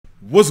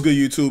What's good,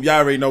 YouTube? Y'all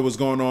already know what's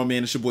going on,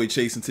 man. It's your boy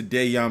Chase, and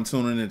today I'm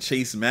tuning in to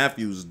Chase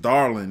Matthews'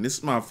 Darlin. This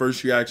is my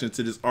first reaction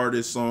to this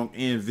artist, song,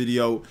 and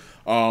video.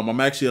 I'm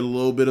actually a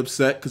little bit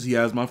upset because he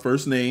has my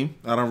first name.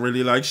 I don't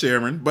really like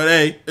sharing, but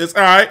hey, it's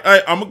all right.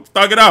 I'm gonna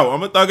thug it out.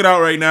 I'm gonna thug it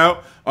out right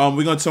now.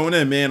 We're gonna tune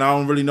in, man. I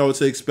don't really know what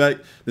to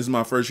expect. This is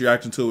my first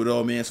reaction to it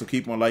all, man. So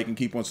keep on liking,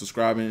 keep on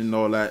subscribing, and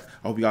all that.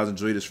 I hope you guys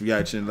enjoy this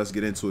reaction. Let's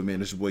get into it,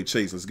 man. It's your boy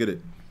Chase. Let's get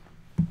it.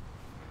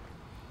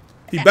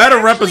 He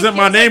better represent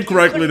my name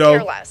correctly,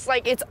 though.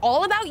 Like, it's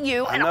all about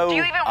you. I know. Do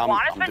you even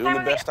want to spend time with me? I'm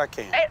doing the best I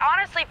can. It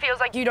honestly feels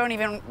like you don't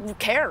even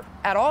care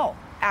at all,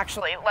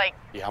 actually. Like,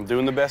 yeah, I'm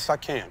doing the best I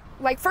can.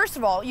 Like, first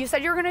of all, you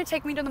said you were going to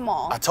take me to the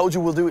mall. I told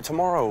you we'll do it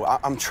tomorrow.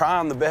 I'm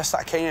trying the best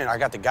I can. I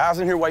got the guys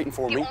in here waiting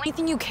for me. The only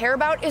thing you care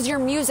about is your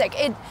music.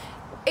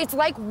 It's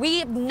like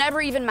we've never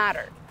even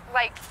mattered.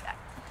 Like,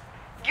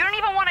 you don't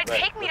even want to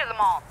take me to the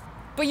mall.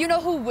 But you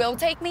know who will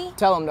take me?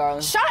 Tell him,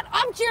 Darlin. Shut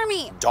up,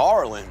 Jeremy.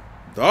 Darlin.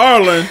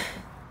 Darlin.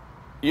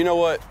 You know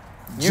what?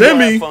 You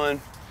Jimmy. Have fun.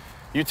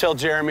 You tell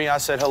Jeremy I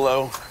said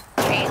hello.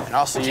 Chase. And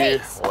I'll see you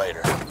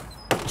later.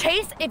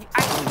 Chase, I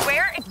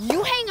swear, if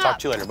you hang up. Talk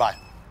to you later. Bye.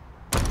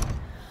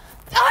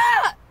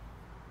 Ah!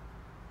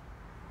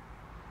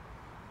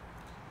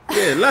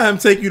 Yeah, let him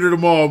take you to the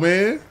mall,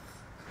 man.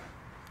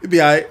 It'll be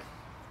all right.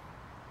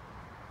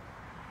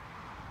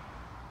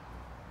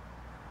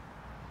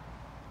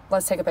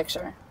 Let's take a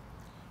picture.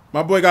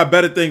 My boy got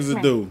better things to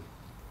do.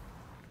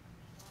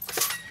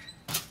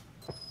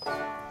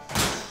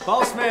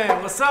 Boss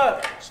man, what's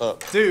up? What's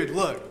up? Dude,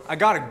 look, I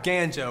got a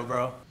banjo,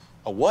 bro.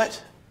 A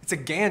what? It's a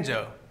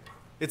banjo.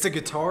 It's a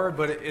guitar,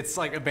 but it's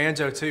like a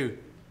banjo too.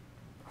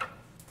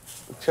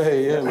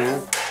 Okay, yeah,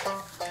 man.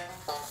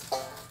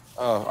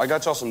 I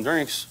got y'all some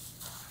drinks.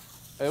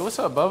 Hey, what's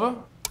up, Bubba?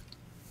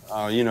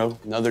 You know,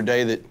 another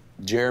day that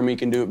Jeremy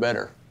can do it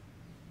better.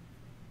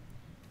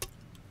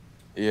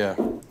 Yeah.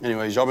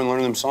 Anyways, y'all been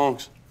learning them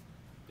songs?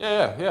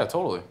 Yeah,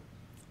 totally.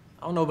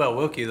 I don't know about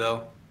Wilkie,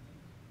 though.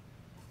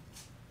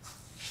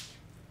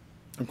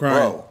 I'm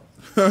crying.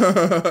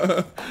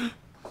 Bro.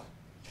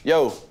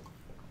 Yo,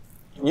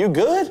 you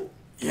good?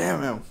 Yeah,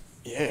 man.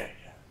 Yeah.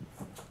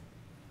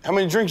 How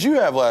many drinks you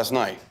have last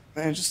night?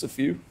 Man, just a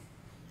few.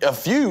 A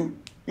few?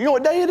 You know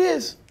what day it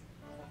is?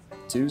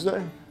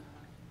 Tuesday?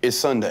 It's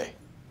Sunday.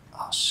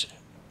 Oh, shit.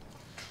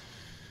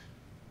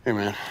 Here,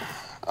 man.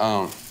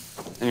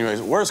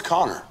 Anyways, where's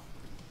Connor?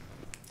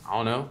 I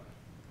don't know.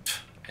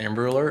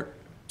 Amber Alert?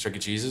 Chuck E.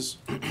 Cheese's?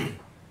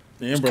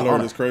 The Amber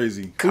Alert is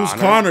crazy. Who's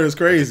Connor is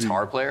crazy.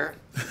 Guitar player?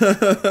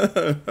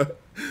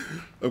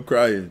 I'm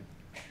crying.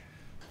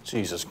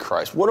 Jesus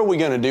Christ. What are we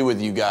gonna do with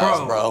you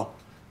guys, bro?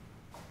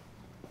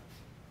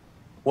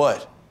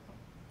 What?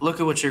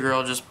 Look at what your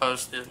girl just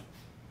posted.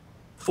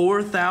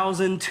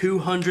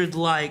 4,200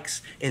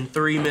 likes in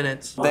 3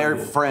 minutes. They're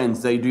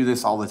friends. They do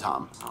this all the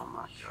time. Oh,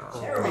 my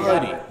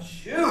God.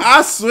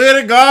 I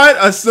swear to God,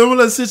 a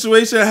similar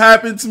situation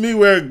happened to me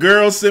where a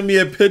girl sent me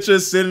a picture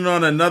sitting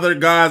on another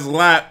guy's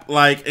lap,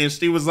 like, and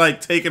she was like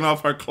taking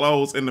off her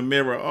clothes in the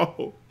mirror.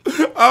 Oh,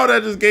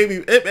 that just gave me,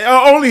 it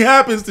only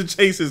happens to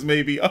Chases,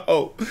 maybe.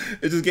 Oh,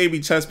 it just gave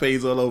me chest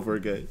pains all over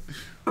again.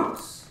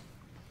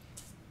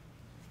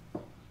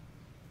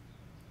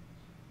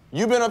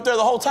 You been up there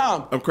the whole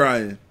time? I'm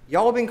crying.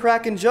 Y'all been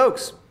cracking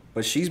jokes,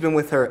 but she's been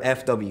with her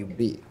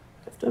FWB.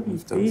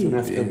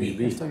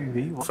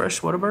 FWB.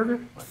 Fresh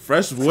Whataburger?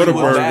 Fresh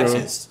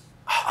Whataburger.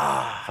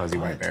 Fuzzy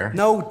White Bear?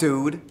 No,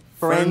 dude.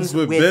 Friends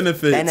with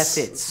benefits. Makes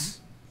sense.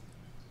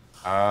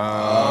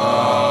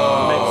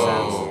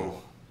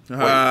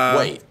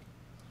 Wait.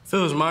 If it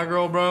was my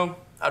girl, bro,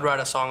 I'd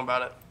write a song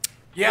about it.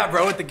 Yeah,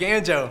 bro, with the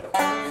banjo.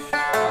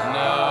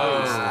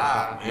 No.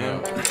 Stop,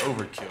 man.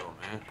 Overkill,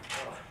 man.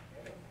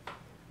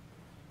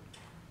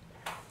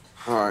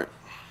 All right.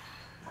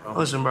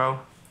 Listen,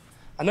 bro.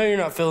 I know you're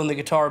not feeling the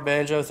guitar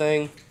banjo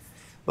thing,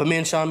 but me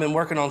and Sean been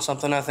working on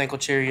something I think will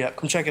cheer you up.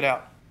 Come check it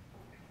out.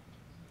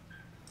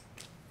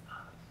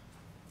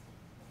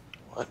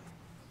 What?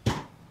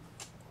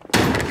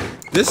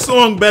 This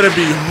song better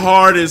be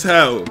hard as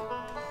hell.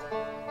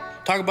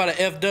 Talk about an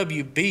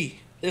FWB.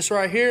 This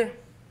right here,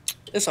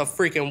 it's a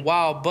freaking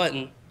wild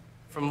button.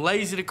 From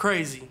lazy to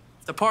crazy.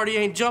 If the party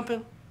ain't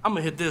jumping, I'm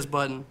gonna hit this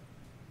button.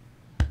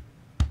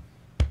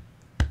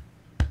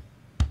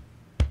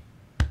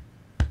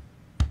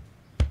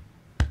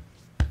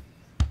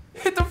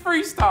 Hit the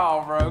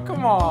freestyle, bro.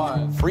 Come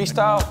on.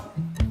 Freestyle?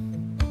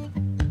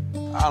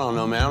 I don't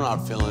know, man. I'm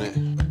not feeling it.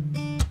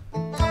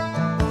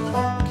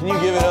 Can you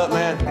give it up,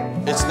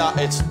 man? It's not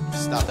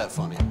that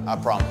funny. I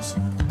promise.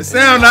 It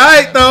sound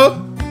alright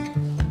though.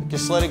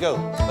 Just let it go.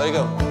 Let it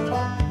go.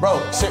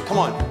 Bro, come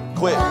on.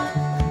 Quit.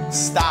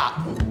 Stop.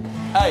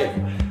 Hey,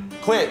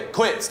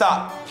 quit.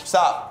 Stop.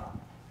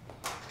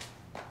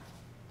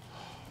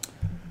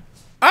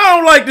 I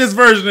don't like this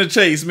version of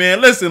Chase,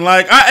 man. Listen,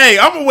 like,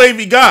 I'm a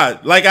wavy guy.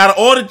 Like, out of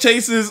all the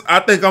Chases,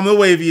 I think I'm the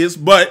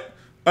waviest, but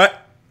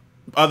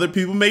other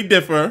people may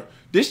differ.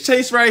 This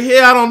Chase right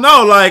here, I don't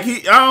know. Like,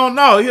 I don't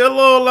know. He a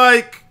little,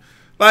 like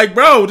Like,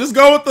 bro, just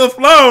go with the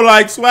flow.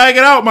 Like, swag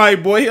it out, my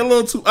boy. He a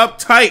little too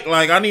uptight.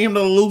 Like, I need him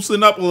to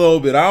loosen up a little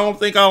bit. I don't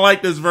think I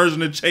like this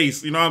version of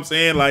Chase. You know what I'm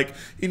saying? Like,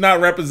 he's not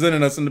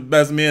representing us in the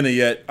best manner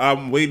yet.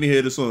 I'm waiting to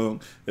hear the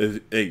song.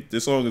 Hey,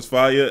 this song is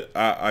fire.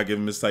 I give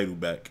him his title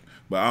back.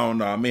 But I don't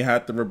know. I may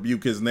have to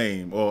rebuke his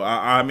name. Or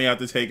I may have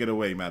to take it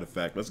away, matter of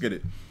fact. Let's get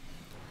it.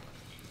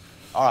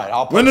 All right,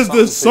 I'll When is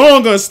this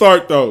song going to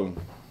start, though?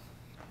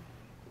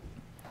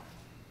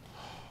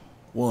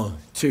 1,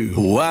 2.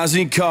 Why's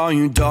he call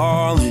you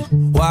darling?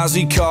 Why's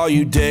he call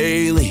you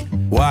daily?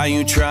 Why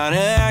you trying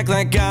to act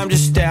like I'm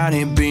just out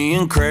here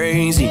being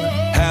crazy?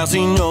 How's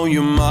he know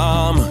your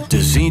mama?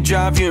 Does he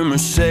drive your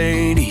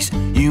Mercedes?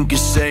 You can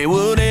say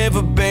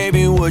whatever,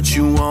 baby, what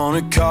you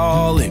wanna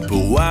call it,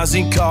 but why's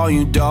he call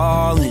you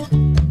darling?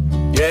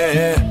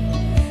 Yeah.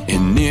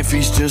 And if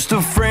he's just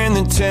a friend,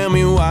 then tell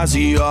me why's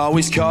he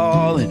always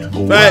calling?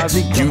 Why's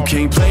he you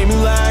can't play me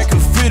like a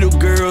fiddle,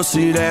 girl.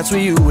 See, that's where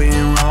you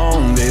went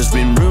wrong. There's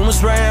been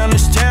rumors around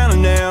this town,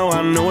 and now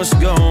I know what's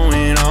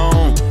going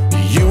on.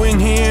 You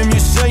and him, you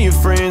say you're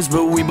friends,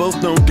 but we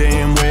both know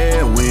damn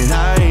well when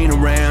I ain't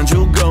around,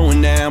 you're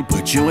going down,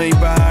 but you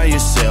ain't by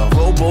yourself.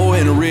 Oh boy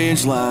in a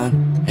ridge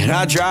line, and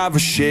I drive a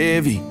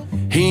Chevy.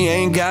 He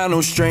ain't got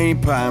no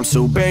straight pipe,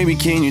 so baby,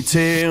 can you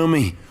tell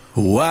me?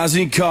 Why's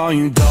he call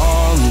you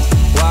darling?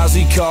 Why's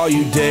he call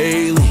you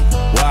daily?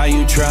 Why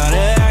you trying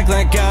to act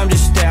like I'm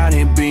just out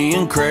here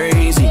being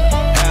crazy?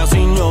 How's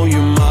he know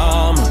your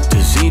mama?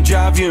 Does he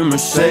drive your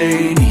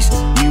Mercedes?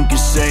 You can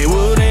say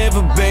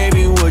whatever,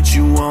 baby, what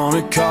you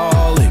wanna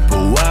call it,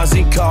 but why's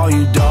he call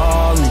you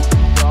darling?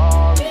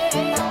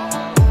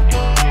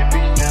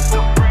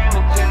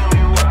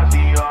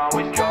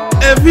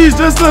 If he's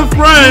just a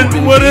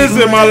friend, what is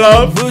it, my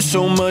love? Bush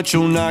so much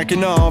you're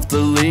knocking off the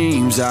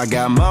leaves. I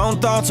got my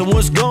own thoughts on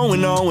what's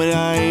going on when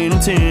I ain't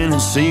intending to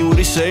see what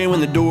he say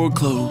when the door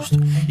closed.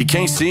 You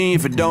can't see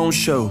if it don't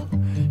show.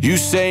 You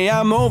say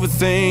I'm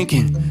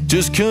overthinking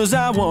just cause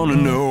I wanna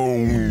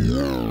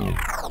know.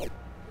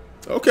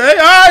 Okay,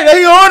 alright,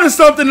 they on to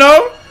something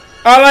though.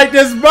 I like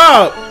this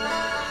Bob.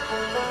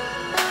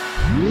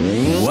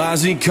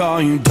 Why's he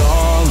call you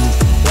darling?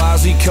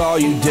 Why's he call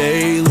you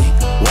daily?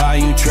 Why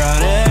you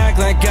trying to act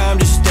like I'm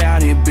just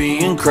out here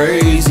being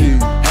crazy?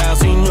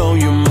 How's he know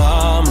your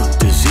mama?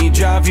 Does he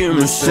drive your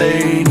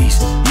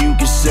Mercedes? You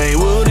can say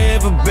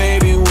whatever,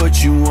 baby,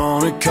 what you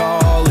wanna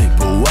call it,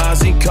 but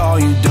why's he call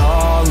you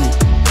darling?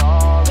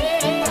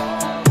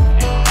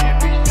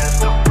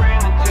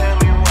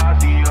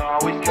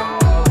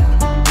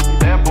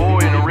 That boy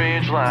in a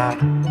ridge line,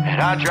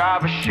 and I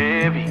drive a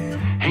Chevy.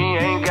 He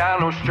ain't got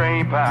no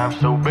straight pipe,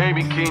 so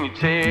baby, can you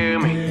tell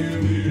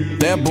me?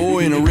 That boy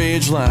in a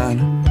ridge line,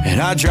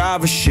 and I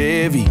drive a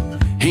Chevy.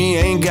 He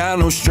ain't got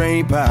no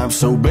straight pipe,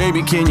 so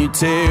baby, can you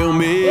tell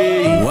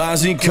me?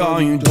 Why's he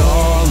call you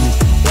darling?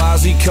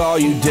 Why's he call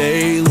you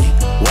daily?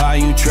 Why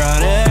you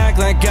trying to act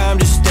like I'm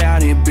just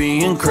out here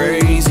being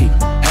crazy?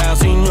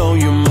 How's he know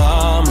your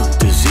mama?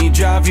 Does he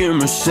drive your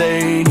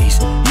Mercedes?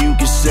 You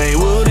can say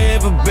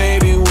whatever,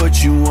 baby,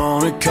 what you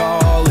wanna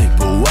call it,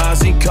 but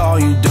why's he call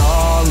you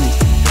darling?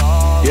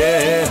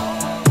 Yeah.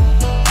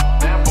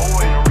 That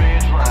boy in a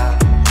ridge line,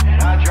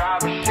 and I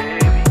drive a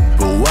Chevy.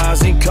 But why's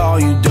he call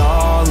you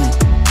darling?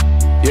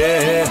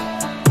 Yeah.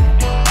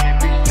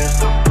 If he's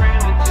just a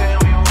friend, then tell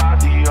me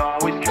why's he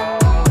always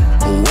calling?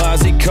 But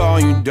why's he call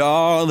you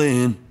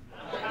darling?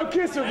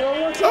 Kiss her,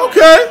 bro.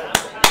 Okay.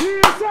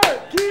 Kiss her,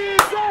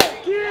 kiss her,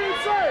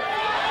 kiss her.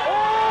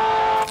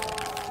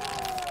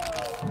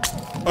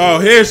 Oh,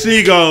 here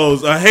she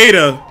goes, a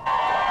hater.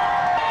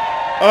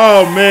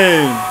 Oh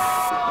man.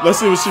 Let's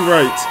see what she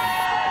writes.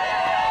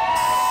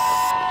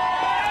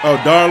 Oh,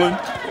 darling.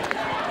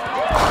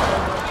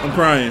 I'm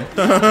crying.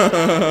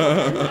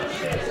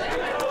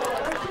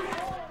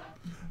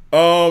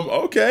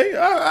 Okay.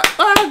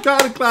 I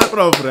gotta clap it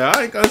over there.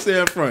 I ain't gonna say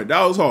in front.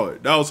 That was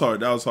hard. That was hard.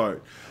 That was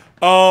hard.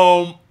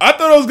 I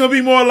thought it was gonna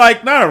be more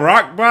like not a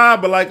rock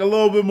vibe, but like a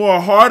little bit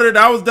more harder.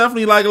 That was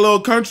definitely like a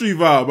little country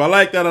vibe. I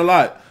like that a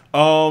lot.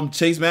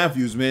 Chase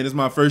Matthews, man, this is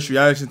my first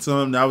reaction to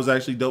him. That was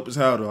actually dope as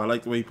hell, though. I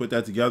like the way he put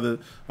that together.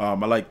 I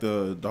like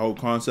the whole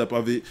concept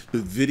of it. The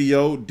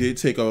video did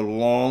take a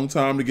long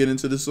time to get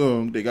into the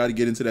song. They got to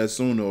get into that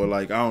sooner, or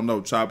like, I don't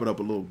know, chop it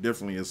up a little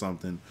differently or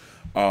something.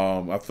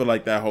 I feel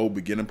like that whole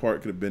beginning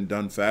part could have been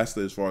done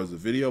faster as far as the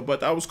video,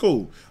 but that was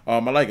cool. I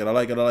like it. I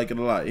like it. I like it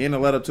a lot. And it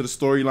led up to the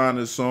storyline of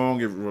the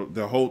song.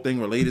 The whole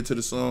thing related to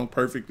the song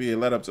perfectly. It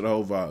led up to the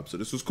whole vibe. So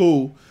this was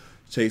cool.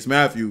 Chase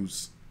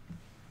Matthews.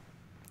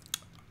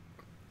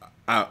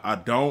 I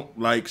don't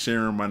like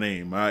sharing my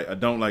name. I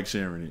don't like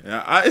sharing it.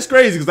 It's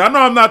crazy because I know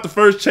I'm not the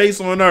first Chase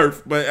on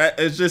earth, but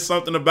it's just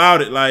something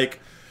about it.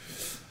 Like,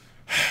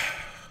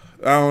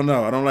 I don't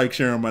know. I don't like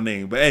sharing my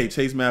name. But hey,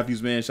 Chase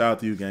Matthews, man, shout out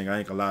to you, gang. I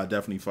ain't gonna lie,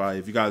 definitely fire.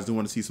 If you guys do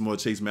want to see some more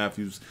Chase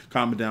Matthews,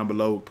 comment down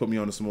below. Put me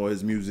on to some more of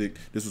his music.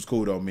 This was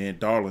cool though, man.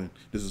 Darlin,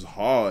 this is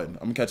hard. I'm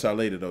gonna catch y'all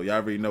later though. Y'all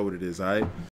already know what it is, all right?